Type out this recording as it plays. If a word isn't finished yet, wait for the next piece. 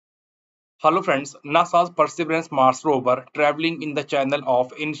Hello friends, NASA's Perseverance Mars rover traveling in the channel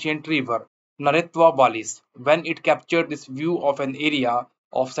of ancient river Neretva Vallis when it captured this view of an area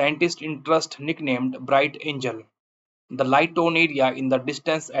of scientist interest nicknamed Bright Angel. The light tone area in the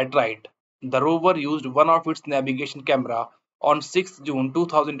distance at right. The rover used one of its navigation camera on 6 June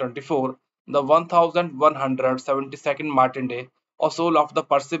 2024, the 1172nd Martian day or so of the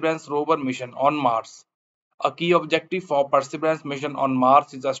Perseverance rover mission on Mars. A key objective for Perseverance mission on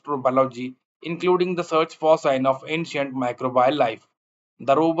Mars is astrobiology, including the search for signs of ancient microbial life.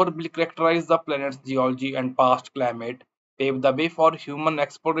 The rover will characterize the planet's geology and past climate, pave the way for human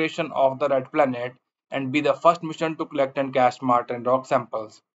exploration of the red planet, and be the first mission to collect and catch Martian rock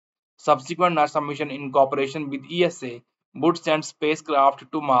samples. Subsequent NASA mission in cooperation with ESA would send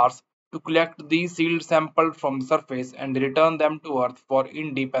spacecraft to Mars to collect these sealed samples from the surface and return them to Earth for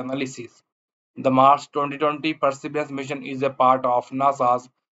in-depth analysis. The Mars 2020 Perseverance mission is a part of NASA's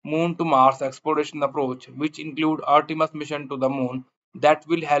Moon to Mars exploration approach, which include Artemis mission to the Moon that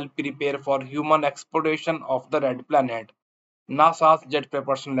will help prepare for human exploration of the red planet. NASA's Jet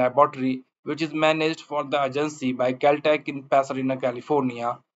Propulsion Laboratory, which is managed for the agency by Caltech in Pasadena,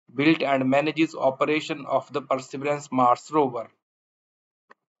 California, built and manages operation of the Perseverance Mars rover.